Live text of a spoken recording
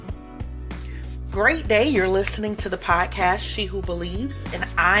Great day. You're listening to the podcast, She Who Believes, and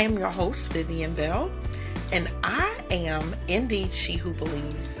I am your host, Vivian Bell, and I am indeed She Who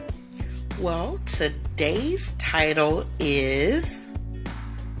Believes. Well, today's title is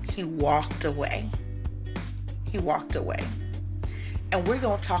He Walked Away. He walked away. And we're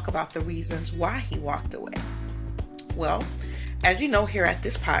going to talk about the reasons why he walked away. Well, as you know, here at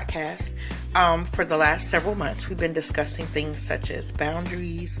this podcast, for the last several months, we've been discussing things such as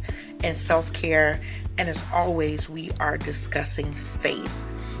boundaries and self-care. And as always, we are discussing faith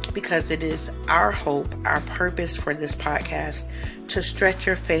because it is our hope, our purpose for this podcast to stretch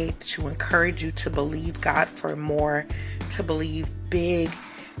your faith, to encourage you to believe God for more, to believe big,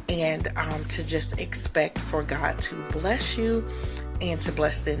 and to just expect for God to bless you and to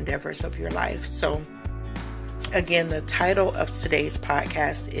bless the endeavors of your life. So again, the title of today's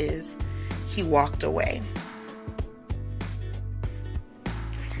podcast is He Walked Away.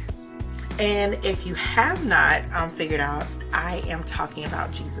 And if you have not figured out, I am talking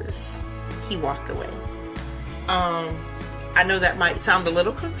about Jesus. He walked away. I know that might sound a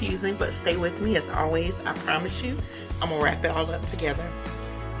little confusing, but stay with me as always. I promise you, I'm going to wrap it all up together.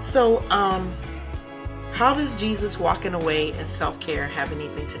 So, how does Jesus walking away and self-care have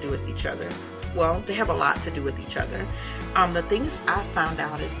anything to do with each other? Well, they have a lot to do with each other. The things I found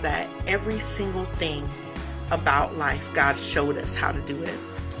out is that every single thing about life, God showed us how to do it.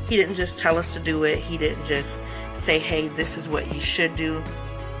 He didn't just tell us to do it. He didn't just say, hey, this is what you should do.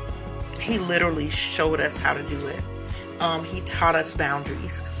 He literally showed us how to do it. He taught us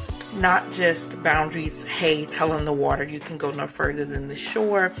boundaries. Not just boundaries, hey, telling the water you can go no further than the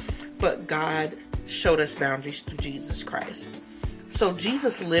shore, but God showed us boundaries through Jesus Christ. So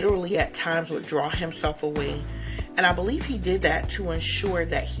Jesus literally at times would draw himself away. And I believe he did that to ensure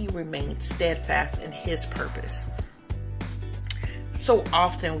that he remained steadfast in his purpose. So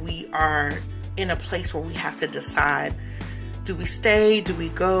often we are in a place where we have to decide, do we stay? Do we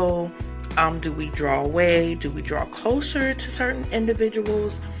go? Do we draw away? Do we draw closer to certain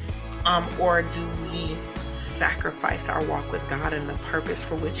individuals? Or do we sacrifice our walk with God and the purpose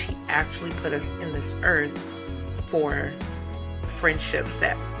for which he actually put us in this earth for friendships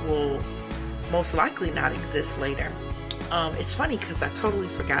that will most likely not exist later? It's funny because I totally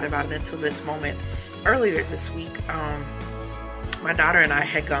forgot about it until this moment. Earlier this week, my daughter and I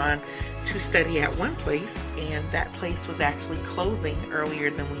had gone to study at one place, and that place was actually closing earlier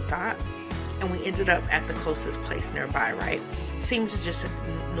than we thought. And we ended up at the closest place nearby, right? Seems just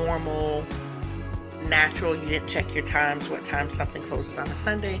normal, natural. You didn't check your times, what time something closes on a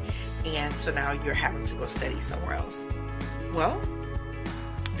Sunday. And so now you're having to go study somewhere else. Well,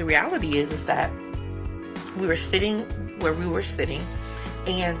 the reality is that we were sitting where we were sitting,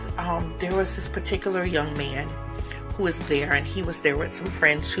 and there was this particular young man who was there, and he was there with some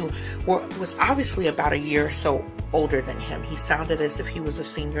friends who was obviously about a year or so older than him. He sounded as if he was a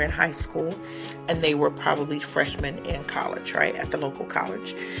senior in high school, and they were probably freshmen in college, right, at the local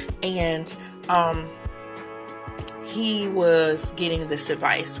college. And he was getting this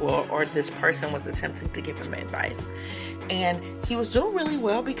advice, or this person was attempting to give him advice. And he was doing really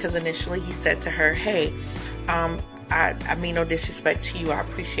well because initially he said to her, hey, I mean no disrespect to you, I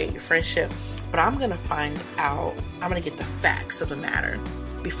appreciate your friendship, but I'm going to get the facts of the matter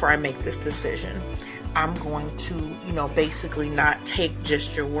before I make this decision. I'm going to, basically not take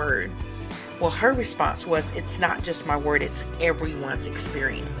just your word. Well, her response was, it's not just my word, it's everyone's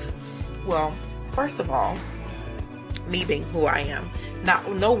experience. Well, first of all, me being who I am,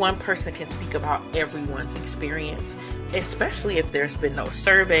 no one person can speak about everyone's experience, especially if there's been no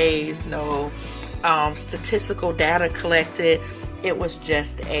surveys, no statistical data collected. It was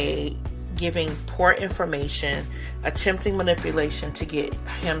just a giving poor information, attempting manipulation to get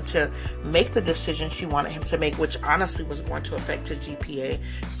him to make the decision she wanted him to make, which honestly was going to affect his GPA,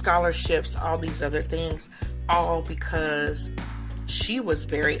 scholarships, all these other things, all because she was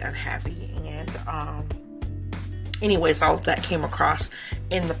very unhappy. And anyways, all of that came across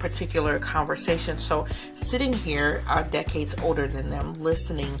in the particular conversation. So sitting here, decades older than them,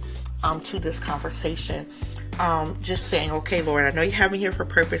 listening to this conversation, just saying, okay, Lord, I know you have me here for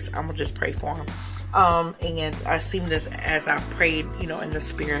purpose. I'm going to just pray for him. And I seen this as I prayed, in the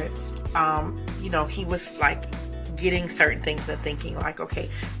spirit. He was like getting certain things and thinking like,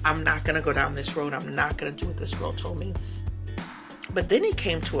 okay, I'm not going to go down this road. I'm not going to do what this girl told me. But then it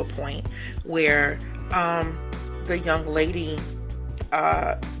came to a point where the young lady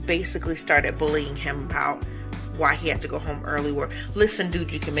basically started bullying him about why he had to go home early. Or, listen,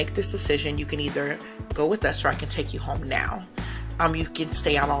 dude, you can make this decision. You can either go with us or I can take you home now. You can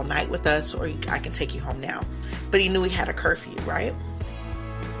stay out all night with us or I can take you home now. But he knew he had a curfew, right?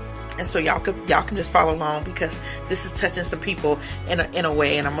 And so y'all can just follow along, because this is touching some people in a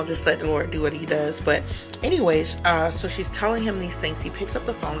way, and I'm gonna just let the Lord do what He does. But anyways, so she's telling him these things. He picks up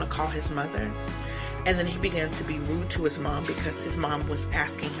the phone to call his mother, and then he began to be rude to his mom, because his mom was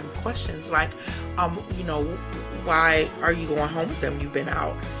asking him questions like, why are you going home with them? You've been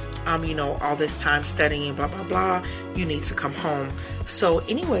out, all this time studying, blah blah blah. You need to come home. So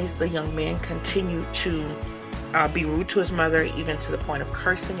anyways, the young man continued to be rude to his mother, even to the point of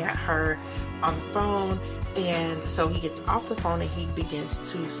cursing at her on the phone. And so he gets off the phone and he begins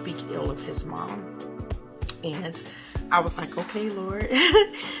to speak ill of his mom. And I was like, okay, Lord,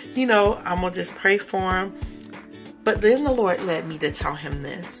 I'm gonna just pray for him. But then the Lord led me to tell him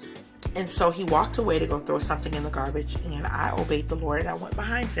this. And so he walked away to go throw something in the garbage, and I obeyed the Lord and I went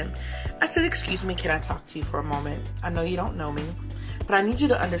behind him. I said, excuse me, can I talk to you for a moment? I know you don't know me, but I need you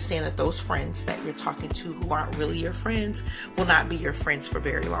to understand that those friends that you're talking to who aren't really your friends will not be your friends for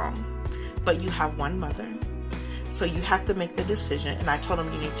very long. But you have one mother, so you have to make the decision. And I told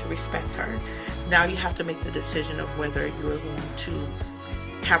him, you need to respect her. Now you have to make the decision of whether you're going to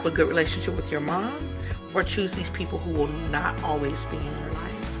have a good relationship with your mom or choose these people who will not always be in your life.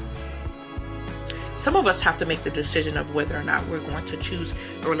 Some of us have to make the decision of whether or not we're going to choose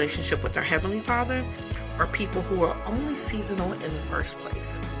a relationship with our Heavenly Father or people who are only seasonal in the first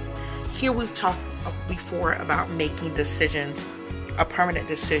place. Here we've talked before about making decisions, a permanent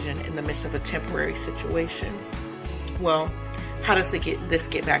decision in the midst of a temporary situation. Well, how does this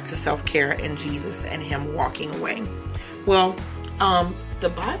get back to self-care and Jesus and Him walking away? Well, the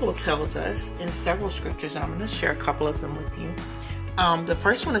Bible tells us in several scriptures, and I'm going to share a couple of them with you. The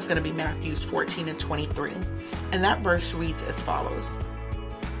first one is going to be Matthew 14:23, and that verse reads as follows.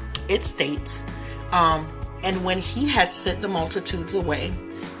 It states, and when He had sent the multitudes away,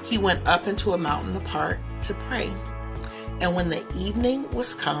 He went up into a mountain apart to pray. And when the evening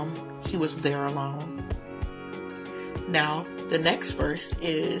was come, He was there alone. Now, the next verse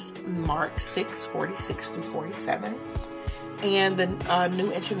is Mark 6:46-47, and the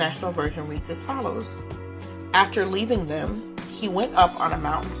New International Version reads as follows. After leaving them, He went up on a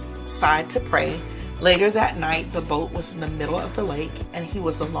mountainside to pray. Later that night, the boat was in the middle of the lake, and He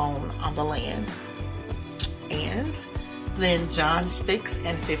was alone on the land. And then John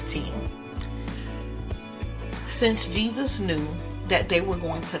 6:15. Since Jesus knew that they were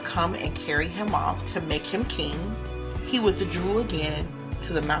going to come and carry Him off to make Him king, He withdrew again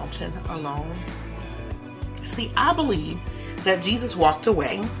to the mountain alone. See, I believe that Jesus walked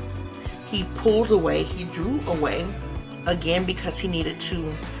away. He pulled away. He drew away again because He needed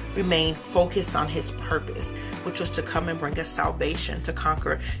to remain focused on His purpose, which was to come and bring us salvation, to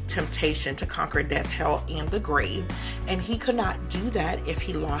conquer temptation, to conquer death, hell, and the grave. And He could not do that if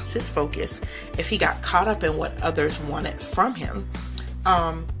He lost His focus, if He got caught up in what others wanted from Him.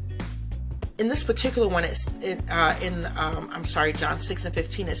 In this particular one, John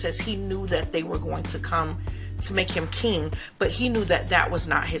 6:15, it says He knew that they were going to come to make Him king, but He knew that that was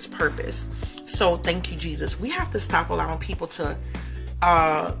not His purpose. So thank you, Jesus. We have to stop allowing people to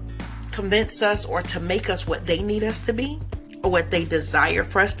convince us or to make us what they need us to be, or what they desire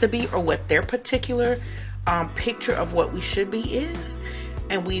for us to be, or what their particular picture of what we should be is.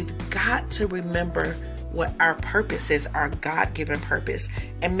 And we've got to remember what our purpose is, our God-given purpose,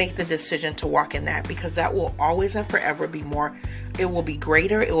 and make the decision to walk in that, because that will always and forever be more, it will be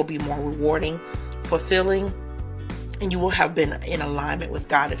greater, it will be more rewarding, fulfilling, and you will have been in alignment with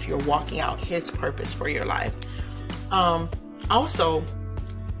God if you're walking out His purpose for your life. Also,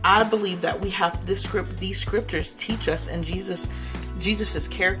 I believe that we have these scriptures teach us, and Jesus's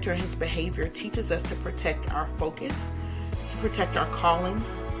character and His behavior teaches us to protect our focus, to protect our calling,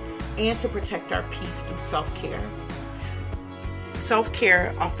 and to protect our peace through self-care.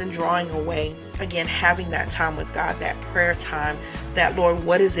 Self-care, often drawing away, again, having that time with God, that prayer time, that Lord,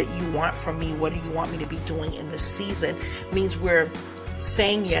 what is it you want from me? What do you want me to be doing in this season? Means we're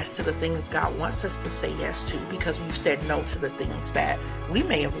saying yes to the things God wants us to say yes to, because we've said no to the things that we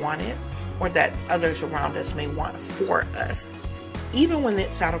may have wanted or that others around us may want for us, even when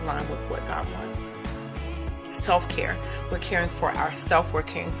it's out of line with what God wants. Self-care. We're caring for ourselves. We're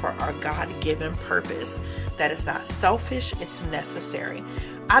caring for our God-given purpose. That is not selfish. It's necessary.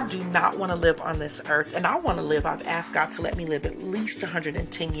 I do not want to live on this earth, and I want to live. I've asked God to let me live at least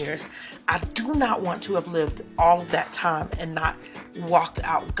 110 years. I do not want to have lived all of that time and not walked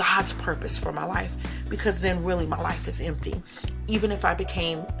out God's purpose for my life, because then really my life is empty. Even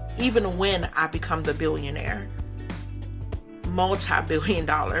when I become the billionaire,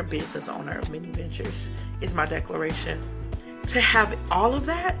 multi-billion-dollar business owner of many ventures, is my declaration. To have all of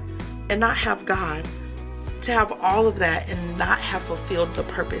that and not have God, to have all of that and not have fulfilled the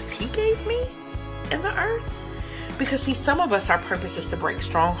purpose He gave me in the earth? Because see, some of us, our purpose is to break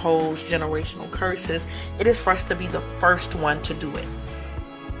strongholds, generational curses. It is for us to be the first one to do it.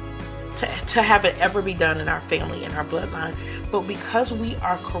 To have it ever be done in our family, in our bloodline. But because we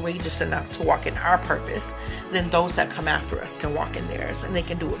are courageous enough to walk in our purpose, then those that come after us can walk in theirs. And they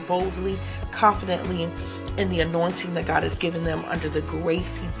can do it boldly, confidently, in the anointing that God has given them, under the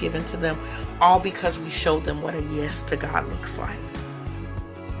grace He's given to them, all because we showed them what a yes to God looks like.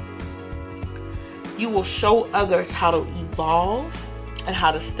 You will show others how to evolve and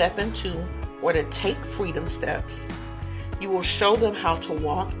how to step into or to take freedom steps. You will show them how to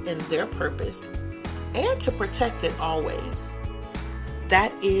walk in their purpose and to protect it always.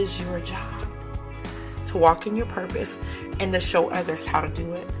 That is your job, to walk in your purpose and to show others how to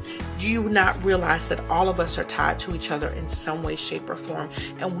do it. Do you not realize that all of us are tied to each other in some way, shape, or form,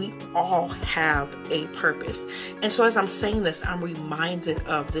 and we all have a purpose? And so as I'm saying this, I'm reminded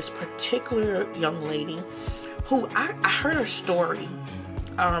of this particular young lady who I heard her story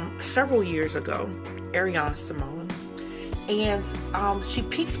several years ago, Ariana Simone. And she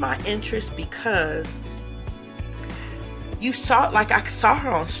piques my interest because I saw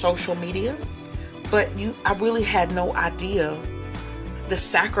her on social media, but I really had no idea the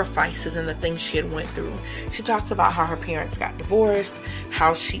sacrifices and the things she had went through. She talked about how her parents got divorced,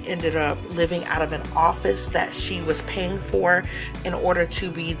 how she ended up living out of an office that she was paying for in order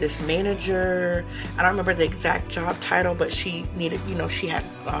to be this manager. I don't remember the exact job title, but she needed, she had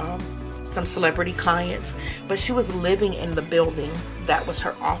some celebrity clients, but she was living in the building that was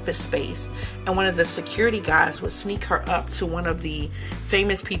her office space, and one of the security guys would sneak her up to one of the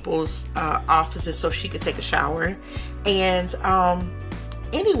famous people's offices so she could take a shower. And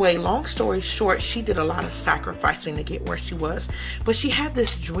anyway, long story short, she did a lot of sacrificing to get where she was, but she had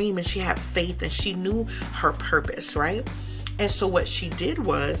this dream and she had faith and she knew her purpose, right? And so what she did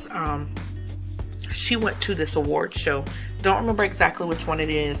was she went to this award show. Don't remember exactly which one it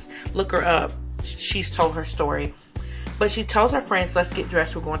is. Look her up. She's told her story. But she tells her friends, let's get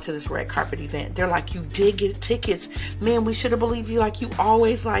dressed. We're going to this red carpet event. They're like, you did get tickets. Man, we should have believed you. Like, you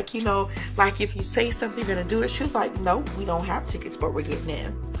always like if you say something, you're going to do it. She was like, nope, we don't have tickets, but we're getting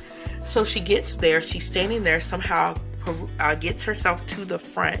in. So she gets there. She's standing there, somehow gets herself to the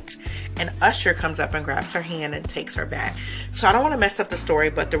front, and Usher comes up and grabs her hand and takes her back. So I don't want to mess up the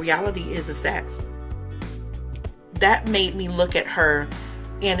story, but the reality is that made me look at her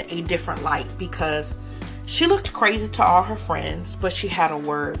in a different light, because she looked crazy to all her friends, but she had a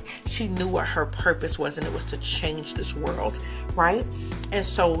word. She knew what her purpose was, and it was to change this world, right? And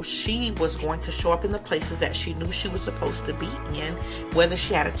so she was going to show up in the places that she knew she was supposed to be in, whether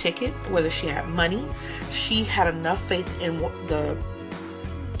she had a ticket, whether she had money. She had enough faith in the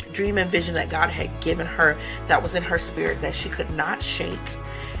dream and vision that God had given her, that was in her spirit, that she could not shake.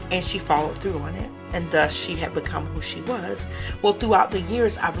 And she followed through on it. And thus she had become who she was. Well, throughout the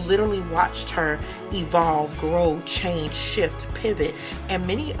years, I've literally watched her evolve, grow, change, shift, pivot. And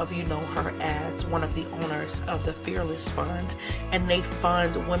many of you know her as one of the owners of the Fearless Fund. And they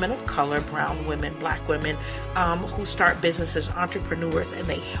fund women of color, brown women, black women, who start businesses, entrepreneurs, and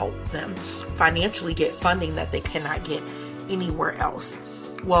they help them financially get funding that they cannot get anywhere else.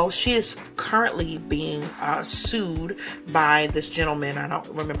 Well, she is currently being sued by this gentleman. I don't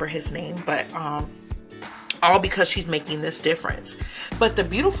remember his name, but all because she's making this difference. But the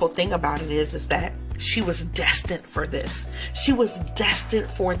beautiful thing about it is that she was destined for this. She was destined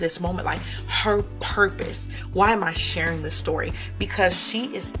for this moment, like her purpose. Why am I sharing this story? Because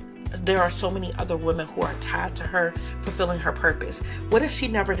there are so many other women who are tied to her fulfilling her purpose. What if she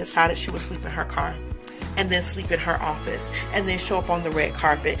never decided she would sleep in her car, and then sleep in her office, and then show up on the red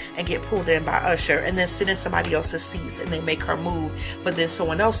carpet and get pulled in by Usher, and then sit in somebody else's seats and they make her move, but then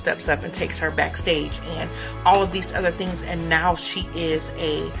someone else steps up and takes her backstage, and all of these other things, and now she is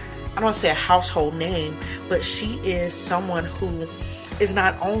I don't want to say a household name, but she is someone who is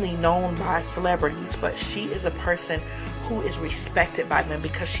not only known by celebrities, but she is a person who is respected by them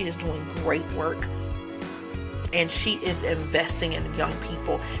because she is doing great work. And she is investing in young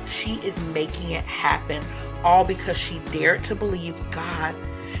people. She is making it happen, all because she dared to believe God.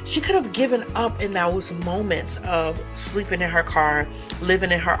 She could have given up in those moments of sleeping in her car, living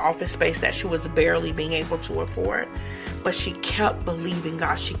in her office space that she was barely being able to afford. But she kept believing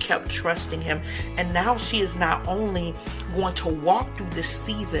God. She kept trusting Him. And now she is not only going to walk through this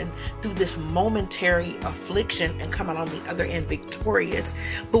season, through this momentary affliction, and come out on the other end victorious.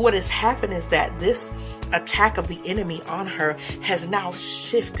 But what has happened is that this attack of the enemy on her has now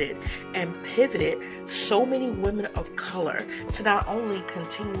shifted and pivoted so many women of color to not only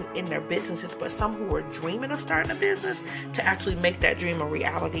continue in their businesses, but some who were dreaming of starting a business to actually make that dream a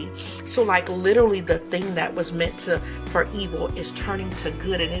reality. So like literally the thing that was meant for evil is turning to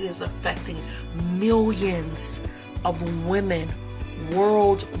good, and it is affecting millions of women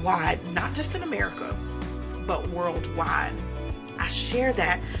worldwide, not just in America, but worldwide. I share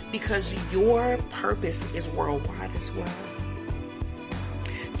that because your purpose is worldwide as well.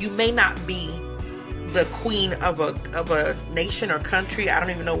 You may not be the queen of a nation or country. I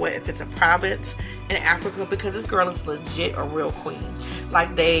don't even know if it's a province in Africa, because this girl is legit a real queen.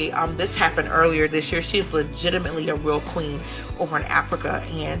 Like this happened earlier this year. She is legitimately a real queen over in Africa,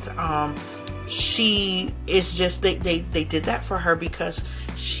 and she is just they did that for her because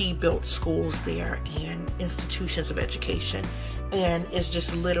she built schools there and institutions of education, and is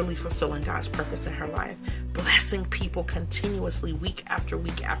just literally fulfilling God's purpose in her life, blessing people continuously week after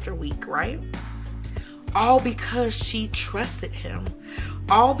week after week, right? All because she trusted him.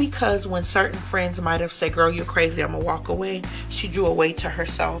 All because when certain friends might have said, girl, you're crazy, I'm gonna walk away, she drew away to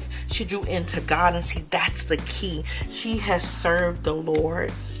herself. She drew into God, and see, that's the key. She has served the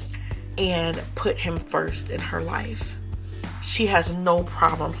Lord and put him first in her life. She has no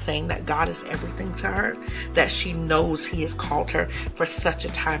problem saying that God is everything to her, that she knows he has called her for such a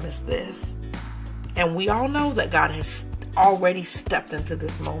time as this. And we all know that God has already stepped into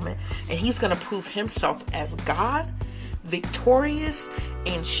this moment, and he's going to prove himself as God, victorious,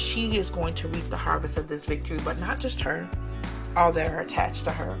 and she is going to reap the harvest of this victory. But not just her, all that are attached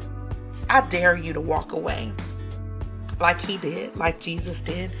to her. I dare you to walk away like he did, like Jesus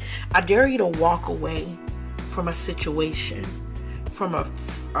did. I dare you to walk away from a situation, from a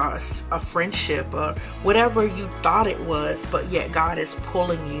friendship, or whatever you thought it was, but yet God is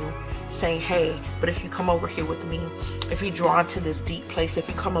pulling you, saying, hey, but if you come over here with me, if you draw into this deep place, if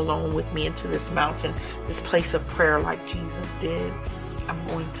you come alone with me into this mountain, this place of prayer like Jesus did, I'm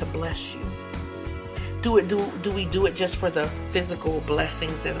going to bless you. Do we do it just for the physical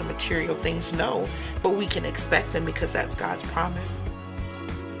blessings and the material things? No, but we can expect them because that's God's promise.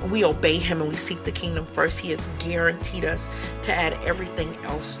 We obey him and we seek the kingdom first. He has guaranteed us to add everything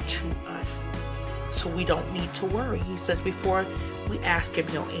else to us. So we don't need to worry. He says before we ask him,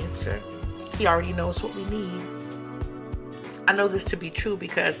 he'll answer. He already knows what we need. I know this to be true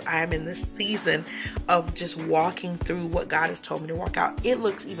because I am in this season of just walking through what God has told me to walk out. It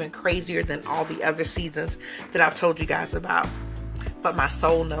looks even crazier than all the other seasons that I've told you guys about. But my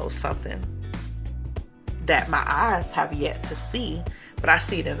soul knows something that my eyes have yet to see, but I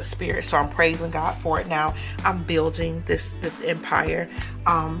see it in the spirit. So I'm praising God for it now. I'm building this empire,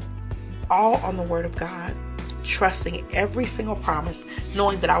 all on the word of God, trusting every single promise,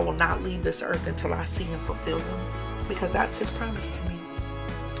 knowing that I will not leave this earth until I see him fulfill them, because that's his promise to me.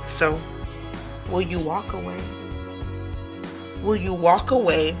 So will you walk away? Will you walk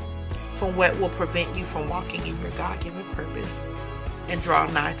away from what will prevent you from walking in your God-given purpose, and draw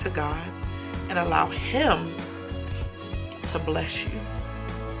nigh to God and allow him to bless you?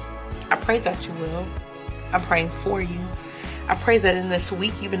 I pray that you will. I'm praying for you. I pray that in this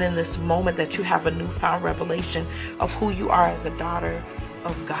week, even in this moment, that you have a newfound revelation of who you are as a daughter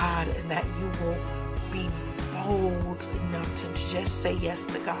of God, and that you will be bold enough to just say yes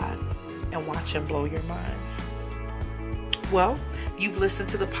to God and watch him blow your minds. Well, you've listened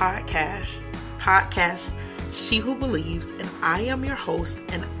to the podcast, She Who Believes, and I am your host,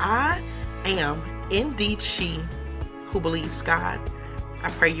 and I am indeed she who believes God. I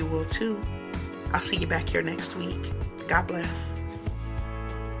pray you will too. I'll see you back here next week. God bless.